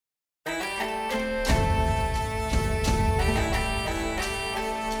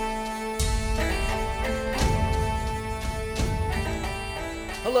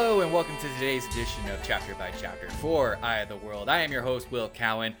Hello and welcome to today's edition of Chapter by Chapter for Eye of the World. I am your host, Will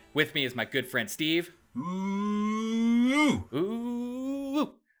Cowan. With me is my good friend, Steve. Ooh.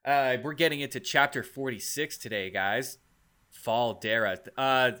 We're getting into Chapter 46 today, guys. Fall Dara.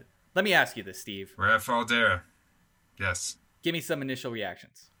 Let me ask you this, Steve. We're at Fall Dara. Yes. Give me some initial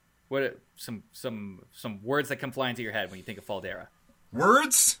reactions. What some words that come flying to your head when you think of Fall Dara?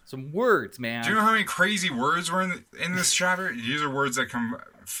 Words? Some words, man. Do you know how many crazy words were in this chapter? These are words that come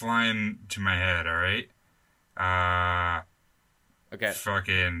flying to my head, alright? Okay.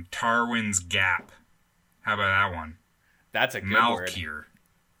 Fucking Tarwin's Gap. How about that one? That's a good word. Malkir.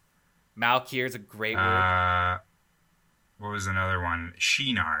 Malkir's a great word. What was another one?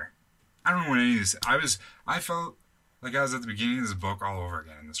 Shinar. I don't know what any of this... I felt like I was at the beginning of this book all over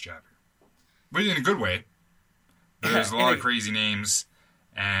again in this chapter. But in a good way. There's a lot of crazy names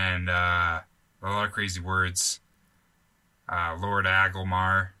and a lot of crazy words. Lord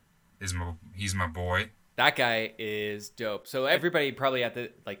Agelmar he's my boy. That guy is dope. So everybody probably I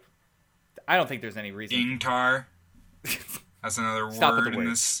don't think there's any reason. Ingtar. That's another word in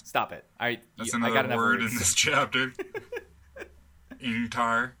this. Stop it. That's another word in this chapter.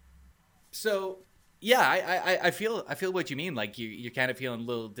 Ingtar. So yeah, I feel what you mean. Like you're kind of feeling a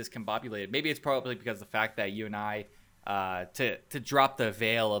little discombobulated. Maybe it's probably because of the fact that you and I, to drop the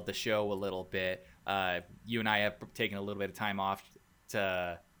veil of the show a little bit, you and I have taken a little bit of time off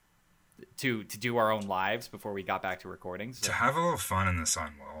to do our own lives before we got back to recording. So. To have a little fun in the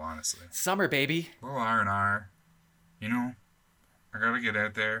sun, Will, honestly. Summer, baby. A little R&R. You know, I gotta get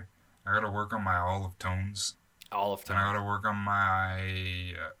out there. I gotta work on my olive tones. Olive tones. And I gotta work on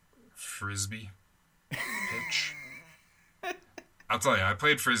my frisbee. Pitch. I'll tell you, I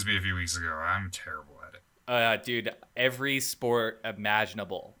played frisbee a few weeks ago. I'm terrible at it. Dude, every sport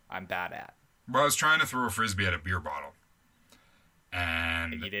imaginable, I'm bad at. Well, I was trying to throw a frisbee at a beer bottle,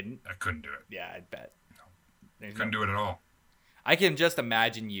 and you didn't. I couldn't do it. Yeah, I bet. No, couldn't do it at all. I can just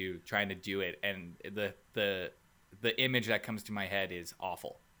imagine you trying to do it, and the image that comes to my head is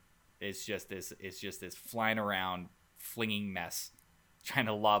awful. It's just this flying around, flinging mess, trying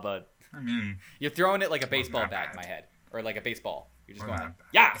to lob a. I mean, you're throwing it like a baseball bat in my head, or like a baseball. You're just going,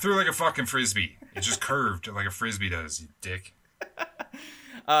 yeah. I threw like a fucking frisbee. It just curved like a frisbee does, you dick.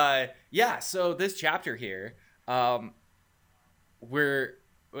 Yeah. So this chapter here, we're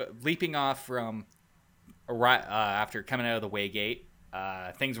leaping off from after coming out of the Waygate.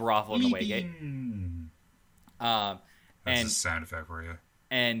 Things were awful in the Waygate. That's a sound effect for you.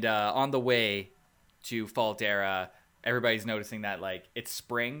 And on the way to Fall Dara, everybody's noticing that like it's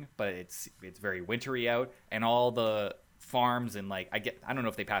spring, but it's very wintry out, and all the farms and I don't know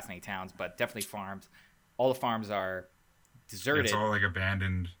if they pass any towns, but definitely farms. All the farms are deserted. It's all like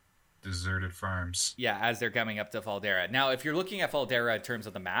abandoned, deserted farms. Yeah, as they're coming up to Fall Dara. Now, if you're looking at Fall Dara in terms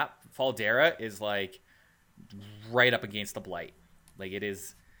of the map, Fall Dara is like right up against the Blight. Like it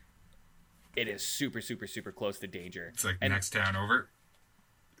is super, super, super close to danger. It's like next town over.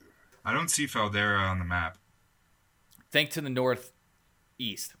 I don't see Fall Dara on the map. Think to the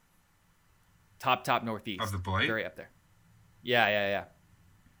northeast. Top northeast. Of the Blight? Very up there. Yeah.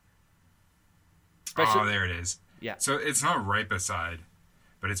 Oh, there it is. Yeah. So it's not right beside,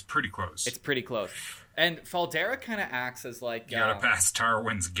 but it's pretty close. It's pretty close. And Fall Dara kind of acts as like... You gotta pass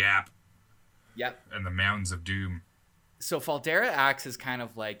Tarwin's Gap. Yep. And the Mountains of Doom. So Fall Dara acts as kind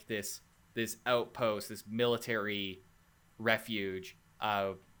of like this outpost, this military refuge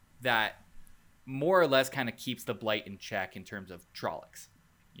that more or less kind of keeps the Blight in check in terms of Trollocs.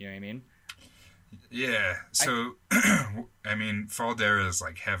 You know what I mean? Yeah. So, I mean, Fall Dara is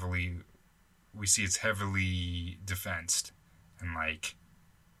like we see it's heavily defensed. And like,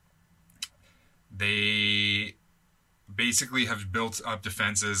 they basically have built up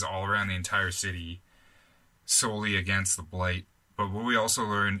defenses all around the entire city solely against the Blight. But what we also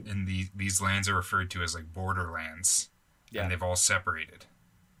learned in these lands are referred to as like borderlands. Yeah. And they've all separated.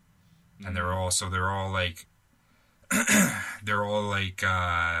 And they're all like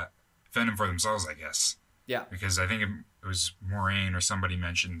fending for themselves, I guess. Yeah. Because I think it was Moraine or somebody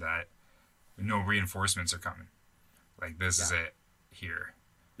mentioned that no reinforcements are coming. Like this is it here.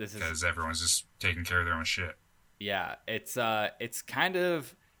 Because everyone's just taking care of their own shit. Yeah, it's kind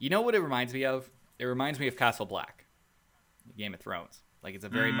of, you know what it reminds me of? It reminds me of Castle Black, Game of Thrones. Like it's a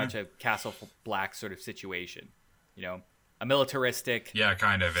very much a Castle Black sort of situation, you know, a militaristic,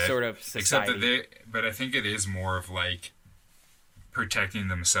 kind of sort of society. Except that but I think it is more of like protecting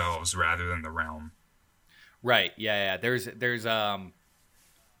themselves rather than the realm. Right. Yeah. There's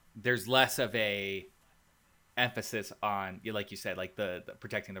less of a emphasis on, like you said, like the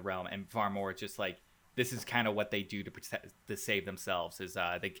protecting the realm, and far more just like this is kind of what they do to save themselves. Is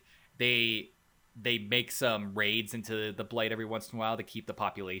they make some raids into the Blight every once in a while to keep the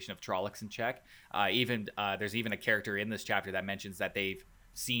population of Trollocs in check. There's even a character in this chapter that mentions that they've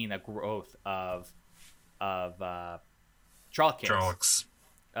seen a growth of Trollocs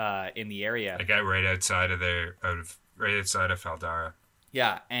in the area. They got right outside of Faldara.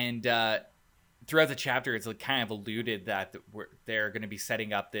 Yeah, and throughout the chapter, it's kind of alluded that they're going to be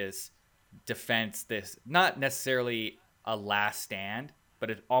setting up this defense, this not necessarily a last stand, but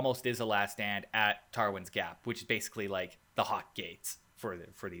it almost is a last stand at Tarwin's Gap, which is basically like the Hawk Gates for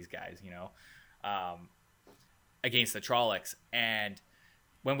these guys, against the Trollocs. And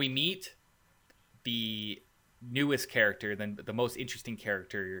when we meet the newest character, then the most interesting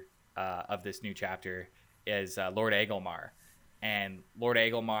character of this new chapter is Lord Agelmar. And Lord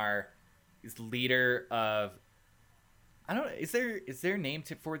Agelmar is the leader of, I don't know, is there a name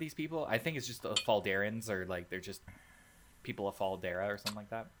for these people? I think it's just the Faldarans, or like they're just people of Faldara or something like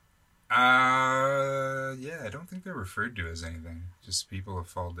that. Yeah, I don't think they're referred to as anything. Just people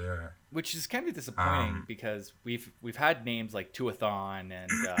of Faldara. Which is kind of disappointing because we've had names like Tuathon and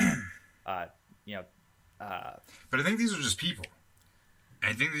But I think these are just people.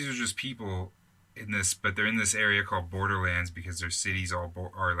 In this, but they're in this area called Borderlands because their cities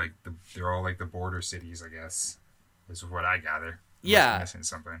they're all like the border cities, I guess. This is what I gather. Yeah, I'm missing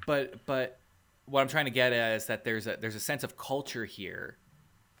something. But what I'm trying to get at is that there's a sense of culture here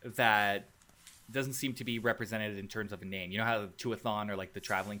that doesn't seem to be represented in terms of a name. You know how the Tuathon are like the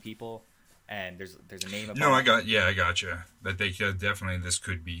traveling people, and there's a name of. No, I got you. But they could definitely, this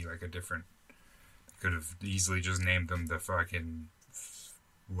could be like a different. Could have easily just named them the fucking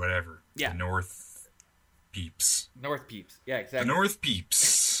whatever. Yeah. The North Peeps. North Peeps. Yeah, exactly. The North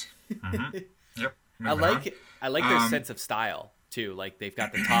Peeps. Mm-hmm. Yep. I like their sense of style too. Like they've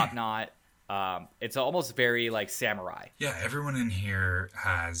got the top knot. It's almost very like samurai. Yeah, everyone in here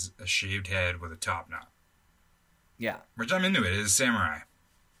has a shaved head with a top knot. Yeah. Which I'm into it. It is samurai.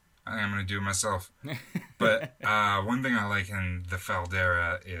 I think I'm going to do it myself. But one thing I like in the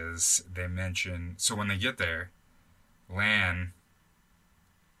Faldara is they mention... So when they get there, Lan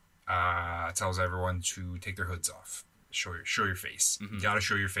tells everyone to take their hoods off. Show your face. Mm-hmm. You got to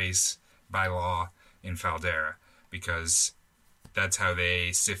show your face by law in Faldara because that's how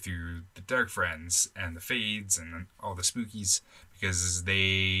they sift through the Dark Friends and the Fades and all the Spookies, because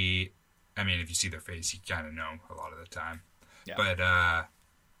they... I mean, if you see their face, you kind of know a lot of the time. Yeah. But...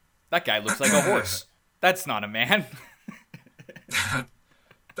 that guy looks like a horse. That's not a man.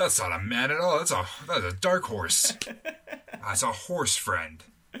 That's not a man at all. That's a dark horse. That's a horse friend.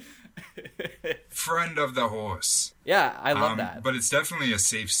 Friend of the horse. Yeah, I love that. But it's definitely a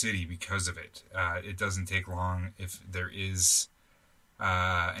safe city because of it. It doesn't take long if there is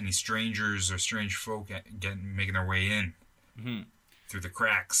any strangers or strange folk making their way in through the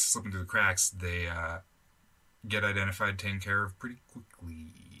cracks, slipping through the cracks. They get identified, taken care of pretty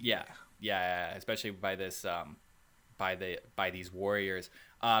quickly. Yeah, especially by this, by these warriors.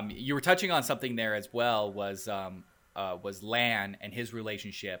 You were touching on something there as well. Was Lan and his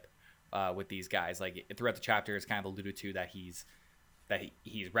relationship with these guys? Like throughout the chapter, it's kind of alluded to that he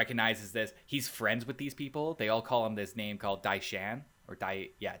recognizes this. He's friends with these people. They all call him this name called Daishan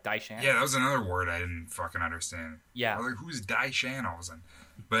Daishan. Yeah, that was another word I didn't fucking understand. Yeah, I was like, who's Daishan all of a sudden?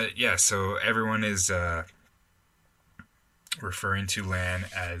 But yeah, so everyone is referring to Lan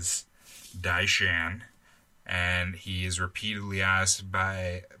as Daishan, and he is repeatedly asked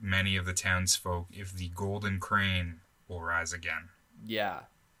by many of the townsfolk if the Golden Crane will rise again. Yeah.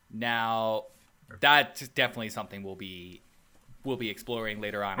 Now, that's definitely something we'll be exploring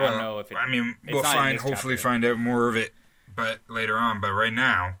later on. Well, I don't know if it... I mean, we'll hopefully find out more of it but later on. But right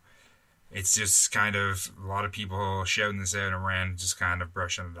now, it's just kind of a lot of people shouting this out, and Rand just kind of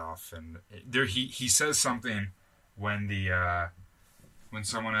brushing it off. And he says something when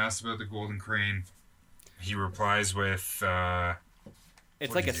someone asks about the Golden Crane. He replies with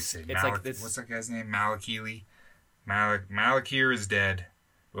it's like what's that guy's name? Malakili. Malakir is dead,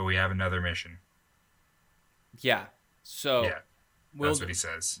 but we have another mission. Yeah. So yeah, that's what he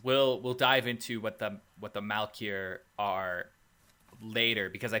says. We'll dive into what the Malakir are later,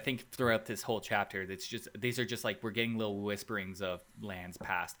 because I think throughout this whole chapter, these are just like we're getting little whisperings of Lan's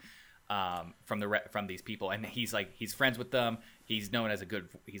past from these people, and he's friends with them. He's known as a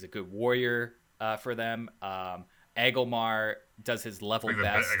good warrior for them. Agelmar does his level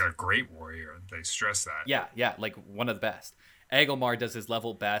best. Like a great warrior. They stress that. Yeah, like one of the best. Agelmar does his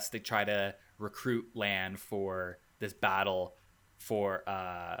level best. They try to recruit Lan for this battle for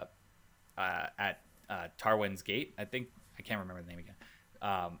at Tarwin's Gate. I think I can't remember the name again.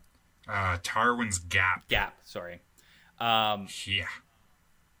 Tarwin's Gap. Gap, sorry. Yeah.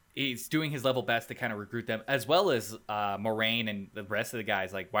 He's doing his level best to kind of recruit them, as well as Moraine and the rest of the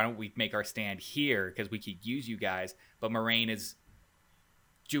guys. Like, why don't we make our stand here, because we could use you guys. But Moraine is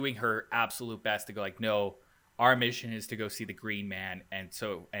doing her absolute best to go like, no, our mission is to go see the Green Man, and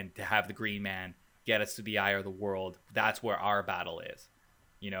to have the Green Man get us to the eye of the world. That's where our battle is,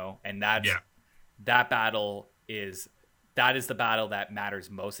 and that battle is the battle that matters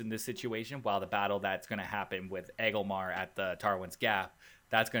most in this situation, while the battle that's going to happen with Egelmar at the Tarwin's Gap,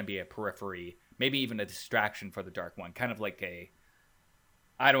 that's going to be a periphery, maybe even a distraction for the Dark One. Kind of like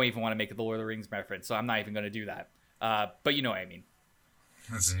I don't even want to make the Lord of the Rings reference, so I'm not even going to do that. But you know what I mean.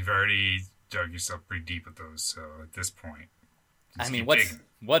 Listen, you've already dug yourself pretty deep with those, so at this point, I mean,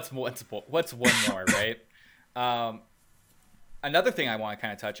 what's one more, right? Another thing I want to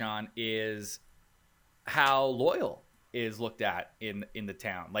kind of touch on is how Loyal is looked at in the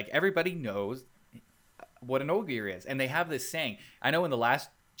town. Like, everybody knows what an Ogier is, and they have this saying. I know in the last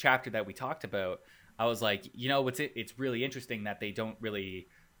chapter that we talked about, I was like, it's really interesting that they don't really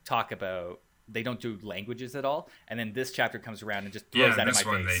they don't do languages at all, and then this chapter comes around and just throws that in my face.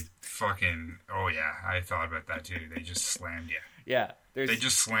 Yeah, this one they fucking, oh yeah, I thought about that too. They just slammed you. Yeah, they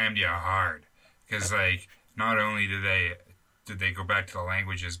just slammed you hard, because like, not only did they go back to the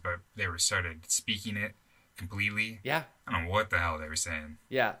languages, but they started speaking it completely. Yeah, I don't know what the hell they were saying.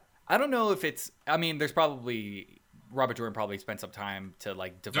 Yeah, I don't know if it's. I mean, there's probably Robert Jordan probably spent some time to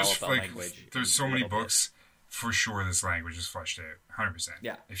like develop a language. There's so many books. For sure, this language is fleshed out, 100%.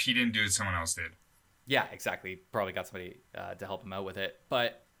 Yeah. If he didn't do it, someone else did. Yeah, exactly. Probably got somebody to help him out with it.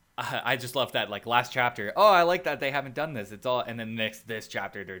 But I just love that, like, last chapter. Oh, I like that they haven't done this. It's all, and then this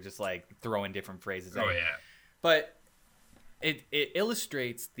chapter, they're just like throwing different phrases. Oh yeah. But it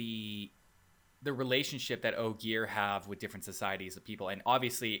illustrates the relationship that Ogier have with different societies of people, and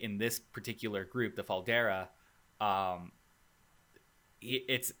obviously in this particular group, the Faldera,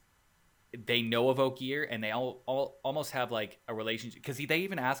 they know of Ogier, and they all almost have like a relationship, because they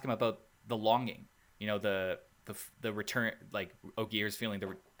even ask him about the longing, the return, like Ogier's feeling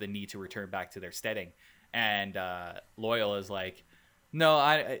the need to return back to their steading, and Loyal is like, no,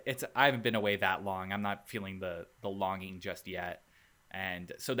 I haven't been away that long. I'm not feeling the longing just yet,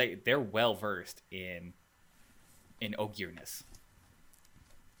 and so they're well versed in Ogierness.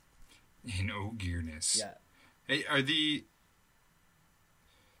 In Ogierness, yeah. Hey, are the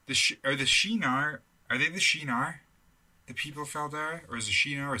Shi'nar, are they the Shi'nar, the people of Faldara, or is the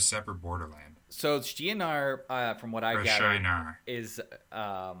Shi'nar a separate borderland? So Shi'nar, from what I gather, Shi'nar is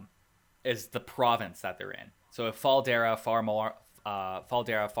the province that they're in. So if Faldara, Farmoan,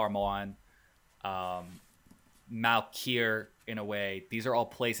 Malkir, in a way, these are all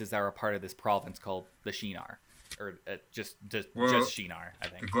places that are a part of this province called the Shi'nar, or just Shi'nar, I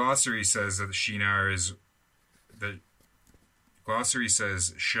think. The glossary says that the Shi'nar is the. Glossary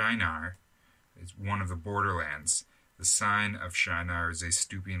says Shi'nar is one of the borderlands. The sign of Shi'nar is a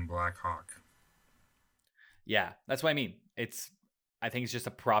stooping black hawk. Yeah, that's what I mean. I think it's just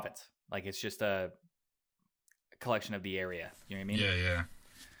a province. Like, it's just a collection of the area. You know what I mean?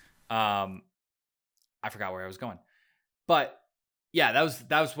 Yeah. I forgot where I was going, but yeah,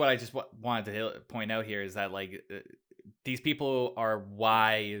 that was what I just wanted to point out here, is that like these people are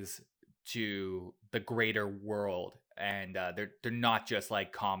wise to the greater world. And they're not just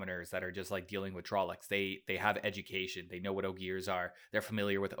like commoners that are just like dealing with Trollocs. They have education. They know what Ogiers are. They're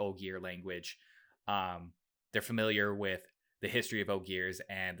familiar with Ogier language. They're familiar with the history of Ogiers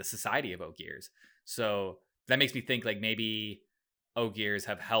and the society of Ogiers. So that makes me think like maybe Ogiers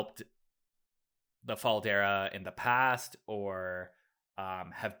have helped the Faldera in the past, or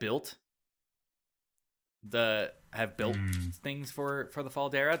have built things for the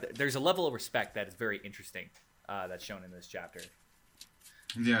Faldera. There's a level of respect that is very interesting. That's shown in this chapter.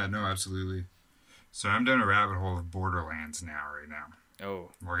 Yeah, no, absolutely. So I'm down a rabbit hole of Borderlands right now.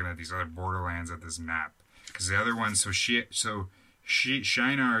 Oh. I'm looking at these other Borderlands at this map. Because the other one, Shi'nar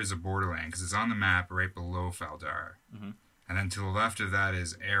is a Borderland, because it's on the map right below Faldara. Mm-hmm. And then to the left of that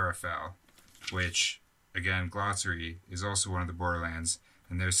is Arafel, which, again, glossary, is also one of the Borderlands.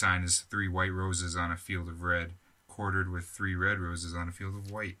 And their sign is 3 white roses on a field of red, quartered with 3 red roses on a field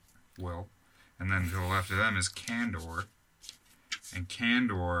of white. Well... And then to the left of them is Kandor. And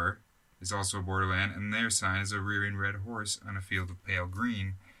Kandor is also a borderland, and their sign is a rearing red horse on a field of pale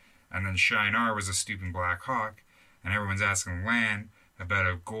green. And then Shi'nar was a stooping black hawk, and everyone's asking Lan about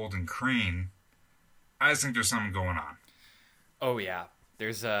a golden crane. I just think there's something going on. Oh yeah,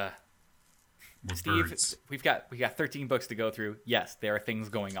 there's with Steve, birds. we got 13 books to go through. Yes, there are things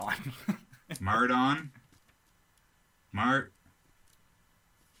going on. Mardon.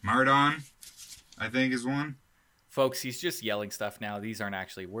 Mardon, I think, is one. Folks, he's just yelling stuff now. These aren't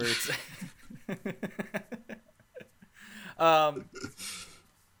actually words.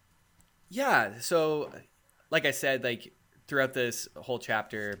 Yeah, so like I said, like throughout this whole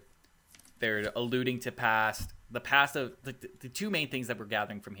chapter, they're alluding to the past of the two main things that we're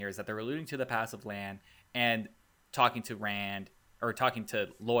gathering from here is that they're alluding to the past of Lan and talking to Rand or talking to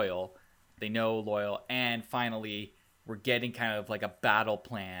Loyal. They know Loyal, and finally we're getting kind of like a battle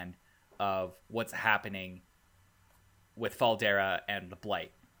plan of what's happening with Faldera and the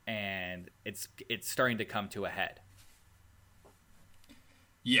Blight, and it's starting to come to a head.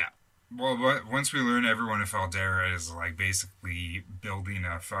 Yeah. Well, once we learn everyone in Faldera is like basically building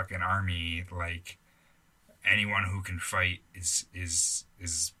a fucking army, like anyone who can fight is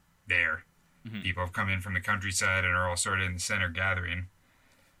there. Mm-hmm. People have come in from the countryside and are all sort of in the center gathering.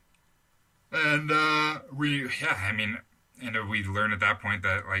 And we learn at that point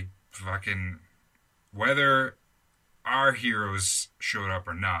that like fucking whether our heroes showed up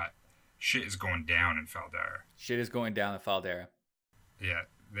or not, shit is going down in Faldera. Shit is going down in Faldera. Yeah.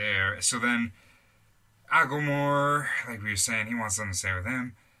 There. So then Agilmore, like we were saying, he wants something to say with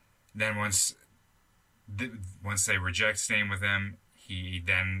him. Then once they reject staying with him, he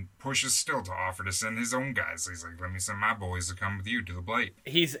then pushes Still to offer to send his own guys. He's like, let me send my boys to come with you to the Blight.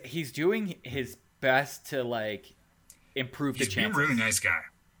 He's doing his best to like improve the chances. He's being a really nice guy.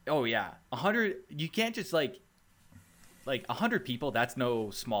 Oh yeah, 100. You can't just like 100 people. That's no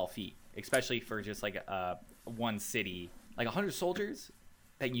small feat, especially for just like one city. Like 100 soldiers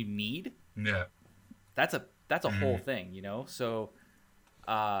that you need. Yeah, that's a whole thing, you know. So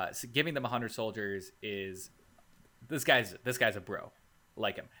giving them 100 soldiers is this guy's a bro,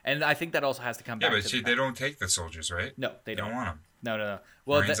 like him, and I think that also has to come back. Yeah, but they don't take the soldiers, right? No, they don't want them. No.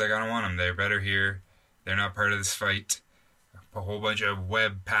 Well, Marines, I don't want them. They're better here. They're not part of this fight. A whole bunch of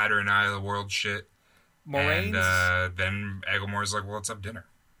web pattern eye of the world shit. Moraines. And then Agilmore's like, well, let's have dinner.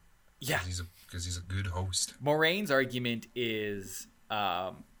 Yeah, because he's a good host. Moraine's argument is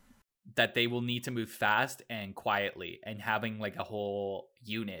that they will need to move fast and quietly, and having like a whole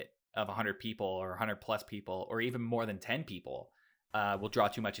unit of 100 people or 100 plus people or even more than 10 people will draw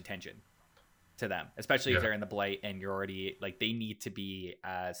too much attention to them, especially if they're in the Blight and you're already like, they need to be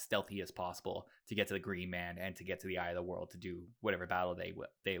as stealthy as possible to get to the Green Man and to get to the Eye of the World to do whatever battle they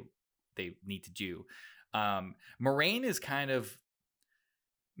need to do. Moraine is kind of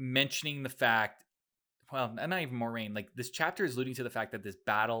mentioning the fact, well, not even Moraine, like this chapter is alluding to the fact that this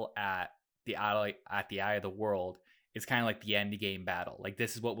battle at the Eye of the World is kind of like the end game battle. Like,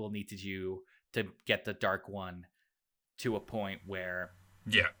 this is what we'll need to do to get the Dark One to a point where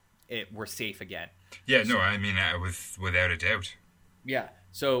we're safe again. Yeah, no, I mean, without a doubt. Yeah,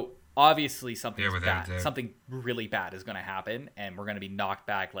 so obviously something really bad is going to happen, and we're going to be knocked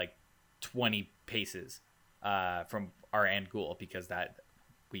back like 20 paces from our end goal, because that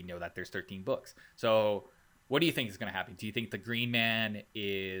we know that there's 13 books. So what do you think is going to happen? Do you think the Green Man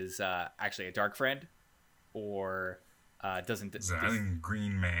is actually a Dark Friend, or doesn't? I think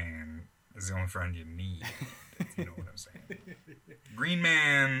Green Man is the only friend you need. If you know what I'm saying. Green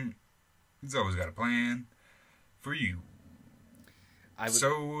Man, he's always got a plan for you.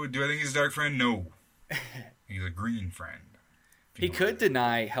 So, do I think he's a Dark Friend? No. He's a Green Friend. He could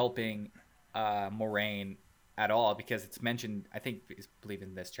deny helping Moraine at all, because it's mentioned, I believe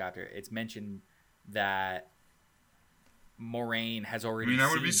in this chapter, it's mentioned that Moraine has already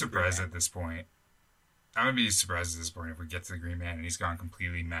I would be surprised at this point. I would be surprised at this point if we get to the Green Man and he's gone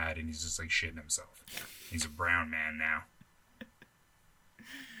completely mad and he's just like shitting himself. He's a brown man now.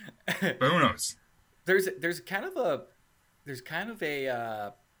 But who knows? There's kind of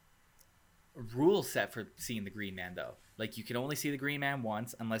a rule set for seeing the Green Man, though. Like, you can only see the Green Man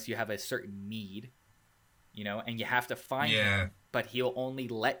once unless you have a certain need, you know, and you have to find him, but he'll only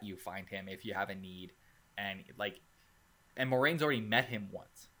let you find him if you have a need. And Moraine's already met him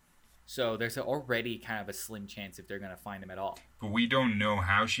once. So there's already kind of a slim chance if they're going to find him at all. But we don't know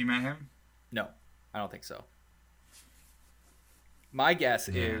how she met him? No, I don't think so. My guess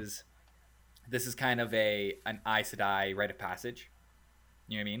is this is kind of an Aes Sedai rite of passage.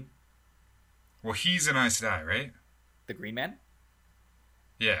 You know what I mean? Well, he's an Aes Sedai, right? The Green Man?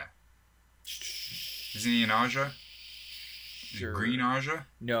 Yeah. Isn't he an Aja? Sure. Green Aja?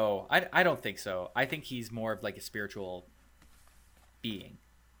 No, I don't think so. I think he's more of like a spiritual being.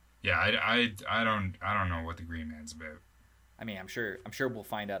 Yeah, I don't know what the Green Man's about. I mean, I'm sure we'll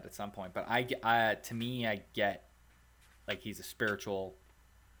find out at some point. But to me, I get like he's a spiritual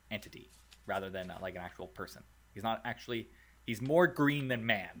entity rather than like an actual person. He's not actually. He's more green than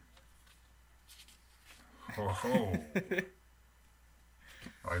man. Oh.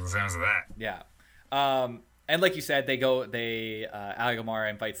 I like the sounds of that. Yeah. And like you said, Agamara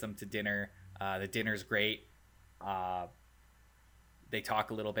invites them to dinner. The dinner's great. They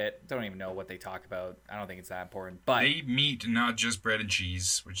talk a little bit. Don't even know what they talk about. I don't think it's that important. But they meet not just bread and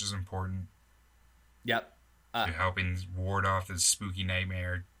cheese, which is important. Yep. They're helping ward off his spooky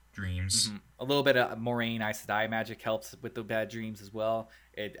nightmare dreams. Mm-hmm. A little bit of Moraine Aes Sedai magic helps with the bad dreams as well.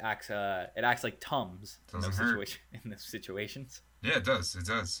 It acts like Tums in those situations. Yeah, it does. It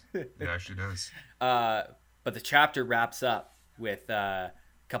does. It actually does. But the chapter wraps up with a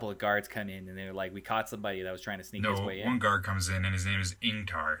couple of guards come in and they're like, we caught somebody that was trying to sneak his way in. One guard comes in and his name is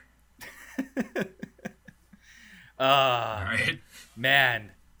Ingtar. Right?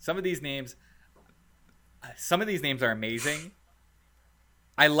 Man, some of these names are amazing.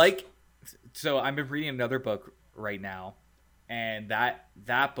 So I've been reading another book right now, and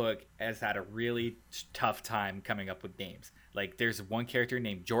that book has had a really tough time coming up with names. Like, there's one character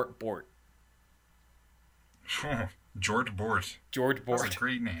named Jort Bort. Jort Bort. Jort Bort. That's a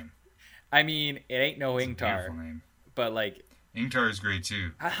great name. I mean, it ain't no That's Ingtar. a beautiful name. But, like... Ingtar is great,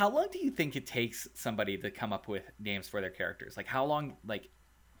 too. How long do you think it takes somebody to come up with names for their characters? Like, how long, like...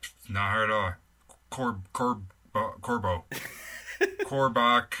 Not hard at all. Corbo.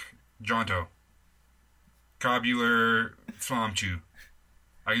 Corbach Jonto. Cobular Flamchu.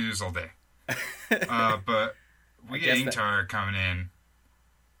 I can do this all day. But we get Ingtar coming in,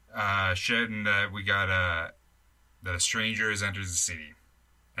 shouting that we got that a stranger has entered the city,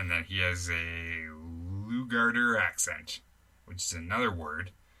 and that he has a Lugarder accent, which is another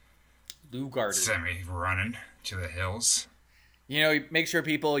word. Lugarder. Send me running to the hills. You know, make sure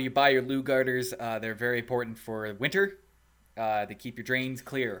you buy your Lugarders. They're very important for winter. To keep your drains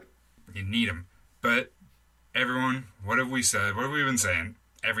clear. You need them. But everyone, what have we said? What have we been saying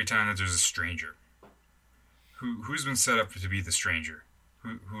every time that there's a stranger? Who's been set up to be the stranger?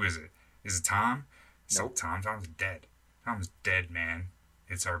 Who is it? Is it Tom? Nope. Tom. Tom's dead. Tom's dead, man.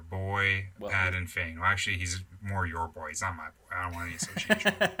 It's our boy, Padden Fane. Well, actually, he's more your boy. He's not my boy. I don't want any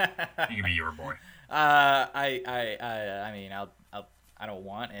association with him. He can be your boy. I mean, I don't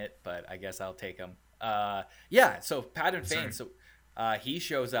want it, but I guess I'll take him. Yeah. So Padden Fane. So, he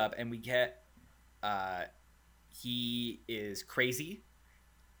shows up, and we get, he is crazy,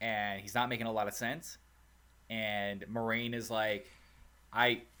 and he's not making a lot of sense. And Moraine is like,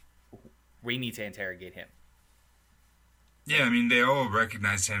 we need to interrogate him. Yeah, I mean, they all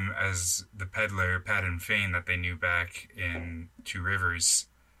recognized him as the peddler, Padden Fane, that they knew back in Two Rivers.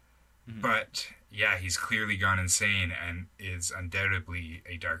 Mm-hmm. But, yeah, he's clearly gone insane and is undoubtedly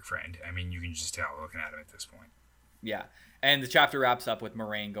a dark friend. I mean, you can just tell looking at him at this point. Yeah, and the chapter wraps up with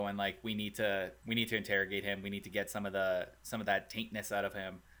Moraine going like, we need to interrogate him. We need to get some of that taintness out of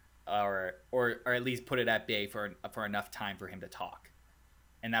him, or at least put it at bay for enough time for him to talk.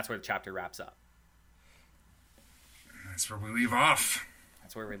 And that's where the chapter wraps up. That's where we leave off.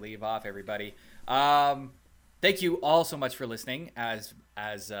 That's where we leave off, everybody. Thank you all so much for listening, as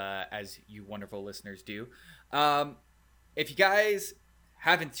you wonderful listeners do. If you guys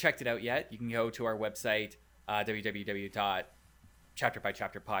haven't checked it out yet, you can go to our website,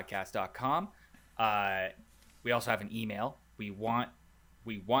 www.chapterbychapterpodcast.com. We also have an email. We want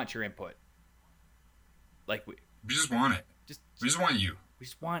your input. Like we just want it. We just want you. We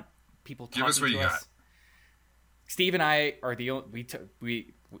just want people talking to us. Give us what you got. Steve and I are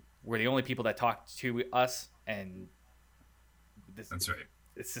we're the only people that talk to us, and that's right.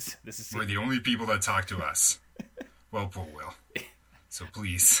 This is we're the only people that talk to us. Well, poor Will. So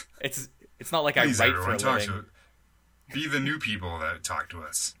please, it's not like please, I write everyone, for a living. Be the new people that talk to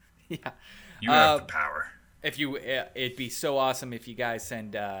us. Yeah, you have the power. It'd be so awesome if you guys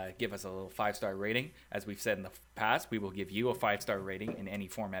give us a little 5-star rating. As we've said in the past, we will give you a 5-star rating in any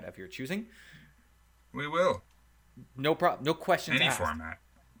format of your choosing. We will. No problem. No questions asked. Any format.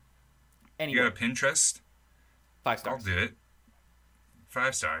 Anyway. You got a Pinterest? 5 stars. I'll do it.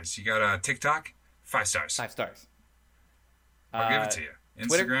 5 stars. You got a TikTok? 5 stars. 5 stars. I'll give it to you. Instagram?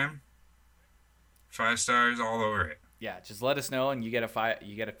 Twitter? 5 stars all over it. Yeah, just let us know, and you get a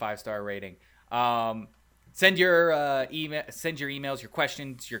 5-star rating. Send your emails, your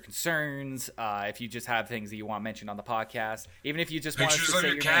questions, your concerns. If you just have things that you want mentioned on the podcast, even if you just want pictures of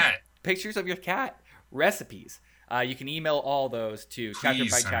your cat, pictures of your cat, recipes. You can email all those to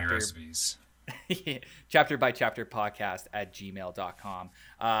chapterbychapterpodcast@gmail.com.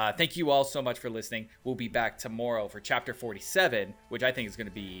 Thank you all so much for listening. We'll be back tomorrow for chapter 47, which I think is going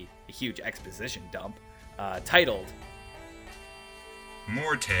to be a huge exposition dump, titled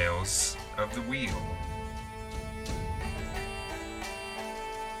More Tales of the Wheel.